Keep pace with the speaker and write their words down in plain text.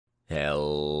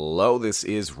Hello, this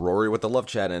is Rory with the Love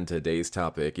Chat, and today's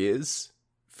topic is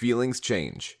feelings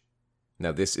change.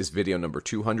 Now, this is video number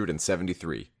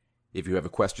 273. If you have a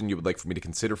question you would like for me to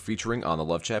consider featuring on the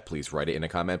Love Chat, please write it in a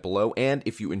comment below, and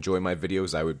if you enjoy my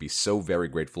videos, I would be so very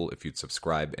grateful if you'd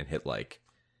subscribe and hit like.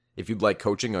 If you'd like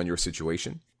coaching on your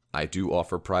situation, I do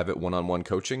offer private one-on-one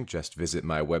coaching. Just visit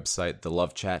my website,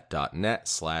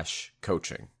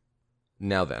 thelovechat.net/coaching.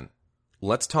 Now then,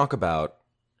 let's talk about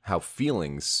how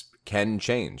feelings can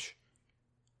change.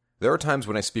 There are times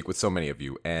when I speak with so many of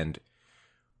you, and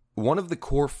one of the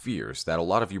core fears that a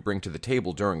lot of you bring to the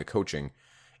table during the coaching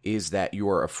is that you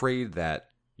are afraid that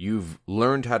you've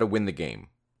learned how to win the game.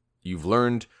 You've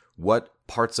learned what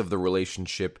parts of the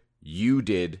relationship you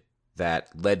did that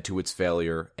led to its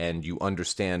failure, and you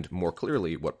understand more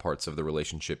clearly what parts of the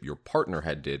relationship your partner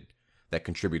had did that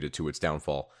contributed to its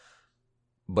downfall.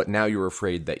 But now you're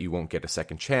afraid that you won't get a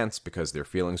second chance because their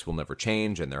feelings will never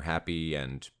change and they're happy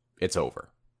and it's over.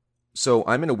 So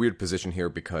I'm in a weird position here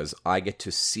because I get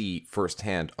to see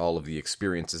firsthand all of the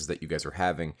experiences that you guys are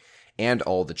having and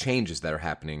all the changes that are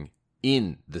happening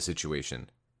in the situation.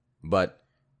 But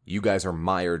you guys are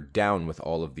mired down with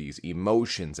all of these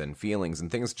emotions and feelings,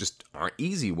 and things just aren't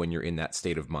easy when you're in that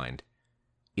state of mind.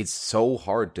 It's so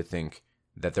hard to think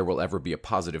that there will ever be a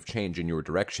positive change in your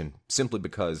direction simply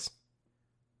because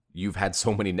you've had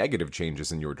so many negative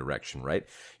changes in your direction, right?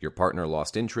 Your partner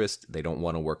lost interest. They don't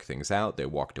want to work things out. They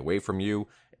walked away from you.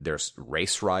 There's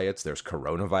race riots. There's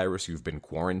coronavirus. You've been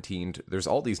quarantined. There's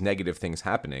all these negative things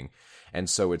happening. And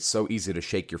so it's so easy to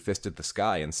shake your fist at the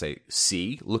sky and say,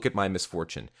 see, look at my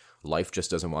misfortune. Life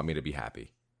just doesn't want me to be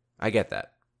happy. I get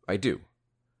that. I do.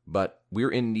 But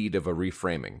we're in need of a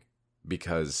reframing,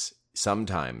 because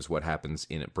sometimes what happens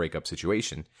in a breakup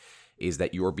situation is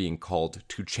that you're being called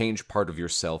to change part of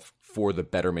yourself for the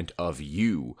betterment of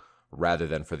you rather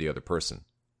than for the other person.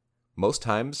 Most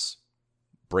times,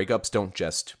 breakups don't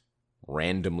just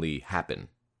randomly happen,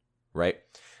 right?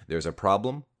 There's a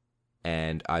problem,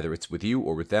 and either it's with you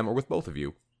or with them or with both of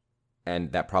you,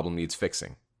 and that problem needs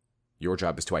fixing. Your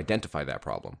job is to identify that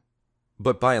problem.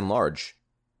 But by and large,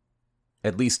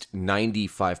 at least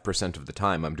 95% of the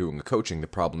time I'm doing a coaching, the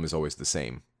problem is always the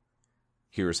same.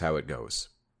 Here's how it goes.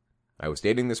 I was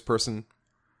dating this person.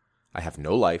 I have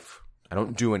no life. I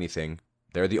don't do anything.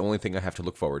 They're the only thing I have to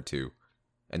look forward to.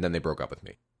 And then they broke up with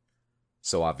me.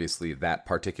 So obviously that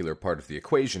particular part of the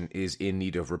equation is in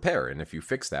need of repair. And if you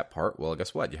fix that part, well,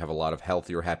 guess what? You have a lot of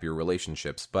healthier, happier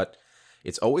relationships. But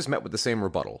it's always met with the same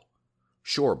rebuttal.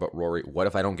 Sure, but Rory, what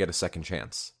if I don't get a second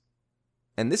chance?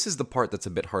 And this is the part that's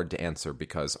a bit hard to answer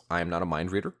because I am not a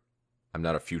mind reader. I'm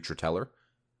not a future teller.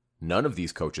 None of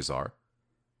these coaches are.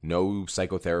 No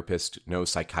psychotherapist, no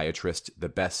psychiatrist, the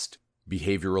best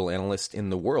behavioral analyst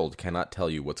in the world cannot tell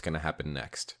you what's going to happen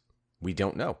next. We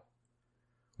don't know.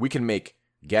 We can make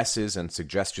guesses and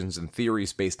suggestions and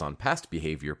theories based on past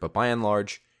behavior, but by and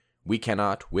large, we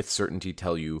cannot with certainty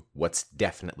tell you what's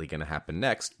definitely going to happen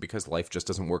next because life just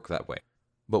doesn't work that way.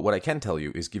 But what I can tell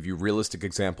you is give you realistic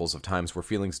examples of times where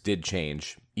feelings did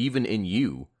change, even in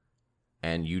you,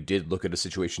 and you did look at a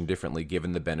situation differently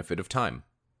given the benefit of time.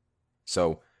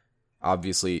 So,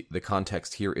 obviously, the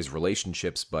context here is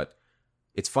relationships, but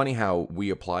it's funny how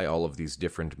we apply all of these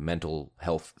different mental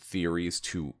health theories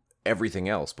to everything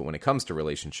else, but when it comes to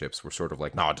relationships, we're sort of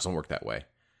like, no, it doesn't work that way.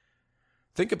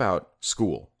 Think about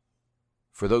school.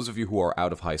 For those of you who are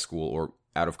out of high school or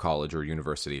out of college or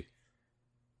university,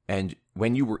 and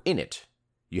when you were in it,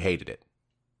 you hated it.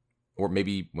 Or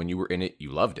maybe when you were in it,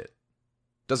 you loved it.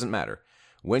 Doesn't matter.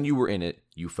 When you were in it,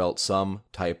 you felt some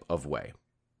type of way.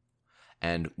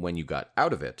 And when you got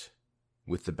out of it,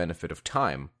 with the benefit of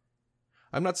time,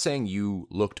 I'm not saying you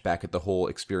looked back at the whole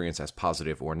experience as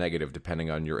positive or negative depending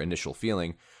on your initial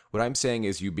feeling. What I'm saying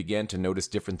is you began to notice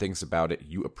different things about it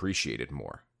you appreciated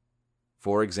more.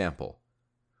 For example,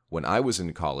 when I was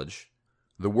in college,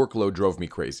 the workload drove me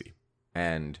crazy,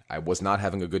 and I was not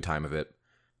having a good time of it.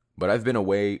 But I've been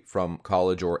away from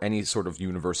college or any sort of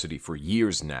university for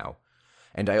years now,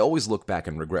 and I always look back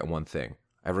and regret one thing.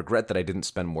 I regret that I didn't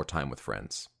spend more time with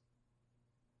friends.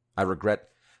 I regret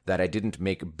that I didn't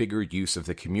make bigger use of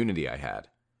the community I had.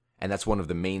 And that's one of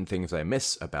the main things I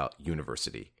miss about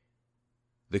university.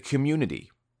 The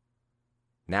community.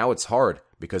 Now it's hard,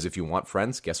 because if you want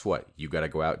friends, guess what? You gotta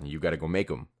go out and you gotta go make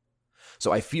them.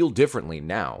 So I feel differently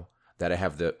now that I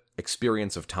have the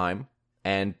experience of time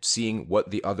and seeing what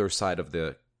the other side of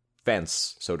the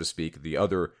fence, so to speak, the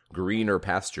other greener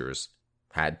pastures,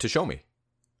 had to show me.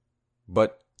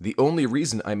 But the only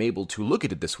reason I'm able to look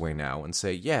at it this way now and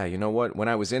say, yeah, you know what, when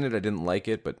I was in it, I didn't like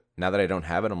it, but now that I don't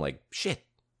have it, I'm like, shit.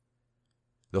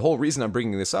 The whole reason I'm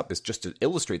bringing this up is just to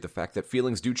illustrate the fact that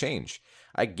feelings do change.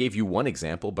 I gave you one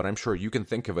example, but I'm sure you can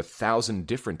think of 1,000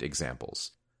 different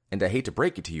examples. And I hate to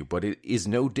break it to you, but it is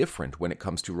no different when it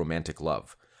comes to romantic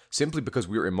love. Simply because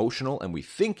we're emotional and we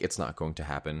think it's not going to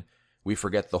happen, we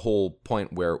forget the whole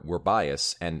point where we're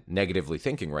biased and negatively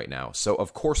thinking right now. So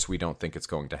of course we don't think it's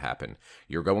going to happen.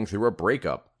 You're going through a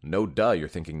breakup. No duh, you're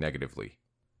thinking negatively.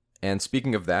 And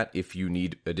speaking of that, if you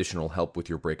need additional help with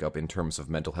your breakup in terms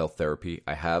of mental health therapy,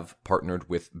 I have partnered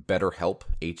with BetterHelp,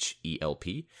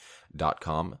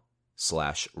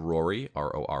 HELP.com/Rory,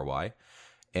 RORY.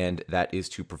 And that is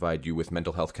to provide you with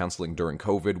mental health counseling during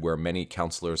COVID, where many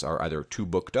counselors are either too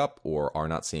booked up or are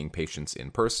not seeing patients in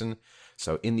person.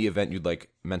 So in the event you'd like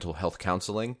mental health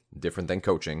counseling, different than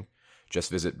coaching,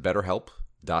 just visit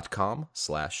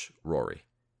BetterHelp.com/Rory.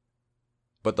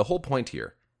 But the whole point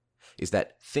here is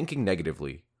that thinking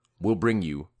negatively will bring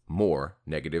you more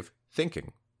negative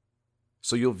thinking.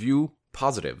 So you'll view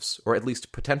positives, or at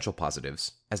least potential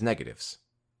positives, as negatives.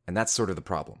 And that's sort of the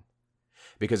problem.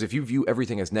 Because if you view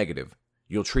everything as negative,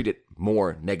 you'll treat it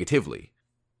more negatively.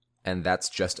 And that's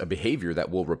just a behavior that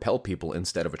will repel people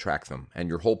instead of attract them. And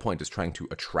your whole point is trying to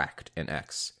attract an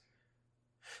ex.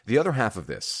 The other half of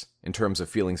this, in terms of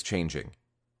feelings changing,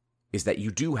 is that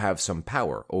you do have some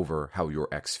power over how your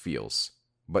ex feels.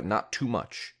 But not too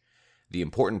much. The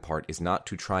important part is not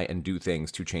to try and do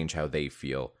things to change how they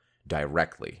feel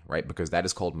directly, right? Because that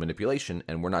is called manipulation,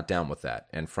 and we're not down with that.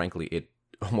 And frankly, it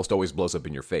almost always blows up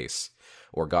in your face.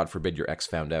 Or God forbid your ex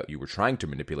found out you were trying to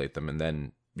manipulate them, and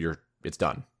then it's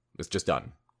done. It's just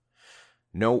done.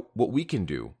 No, what we can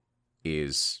do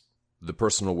is the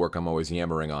personal work I'm always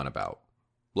yammering on about.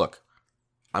 Look,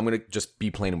 I'm going to just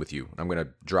be plain with you. I'm going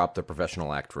to drop the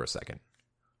professional act for a second.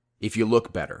 If you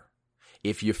look better,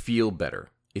 if you feel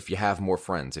better, if you have more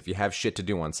friends, if you have shit to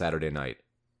do on Saturday night,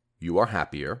 you are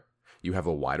happier, you have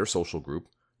a wider social group,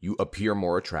 you appear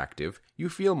more attractive, you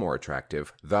feel more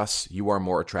attractive, thus you are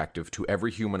more attractive to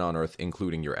every human on earth,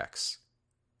 including your ex.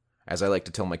 As I like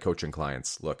to tell my coaching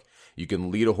clients, look, you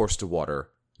can lead a horse to water,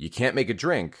 you can't make it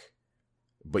drink,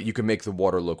 but you can make the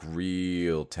water look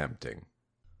real tempting.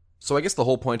 So I guess the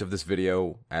whole point of this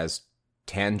video, as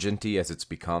tangenty as it's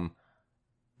become,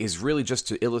 is really just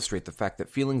to illustrate the fact that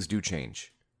feelings do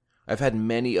change. I've had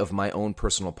many of my own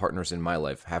personal partners in my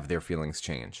life have their feelings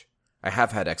change. I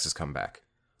have had exes come back.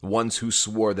 Ones who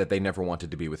swore that they never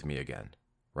wanted to be with me again,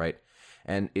 right?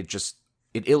 And it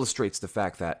illustrates the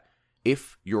fact that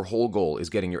if your whole goal is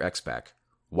getting your ex back,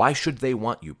 why should they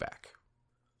want you back?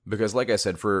 Because like I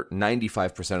said, for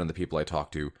 95% of the people I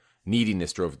talk to,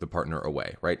 neediness drove the partner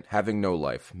away, right? Having no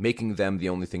life, making them the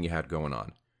only thing you had going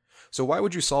on. So why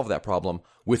would you solve that problem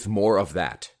with more of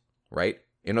that, right?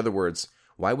 In other words,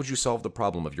 why would you solve the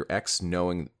problem of your ex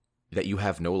knowing that you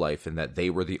have no life and that they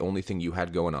were the only thing you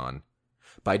had going on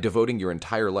by devoting your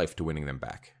entire life to winning them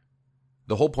back?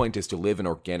 The whole point is to live an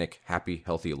organic, happy,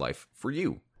 healthy life for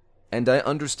you. And I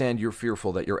understand you're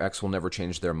fearful that your ex will never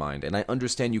change their mind, and I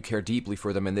understand you care deeply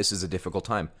for them and this is a difficult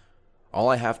time. All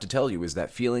I have to tell you is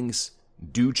that feelings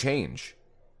do change.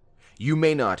 You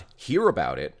may not hear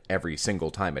about it every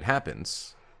single time it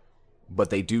happens,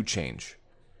 but they do change.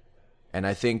 And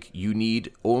I think you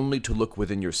need only to look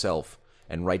within yourself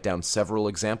and write down several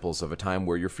examples of a time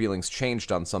where your feelings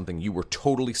changed on something you were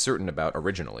totally certain about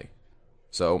originally.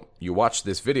 So, you watched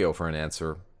this video for an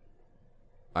answer.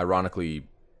 Ironically,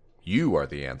 you are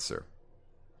the answer.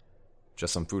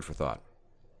 Just some food for thought.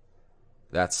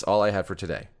 That's all I had for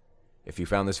today. If you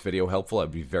found this video helpful,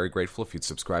 I'd be very grateful if you'd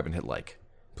subscribe and hit like.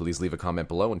 Please leave a comment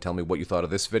below and tell me what you thought of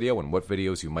this video and what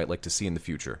videos you might like to see in the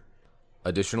future.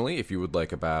 Additionally, if you would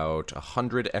like about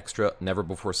 100 extra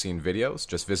never-before-seen videos,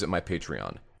 just visit my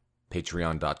Patreon,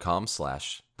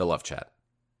 patreon.com/thelovechat.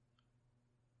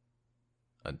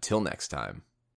 Until next time.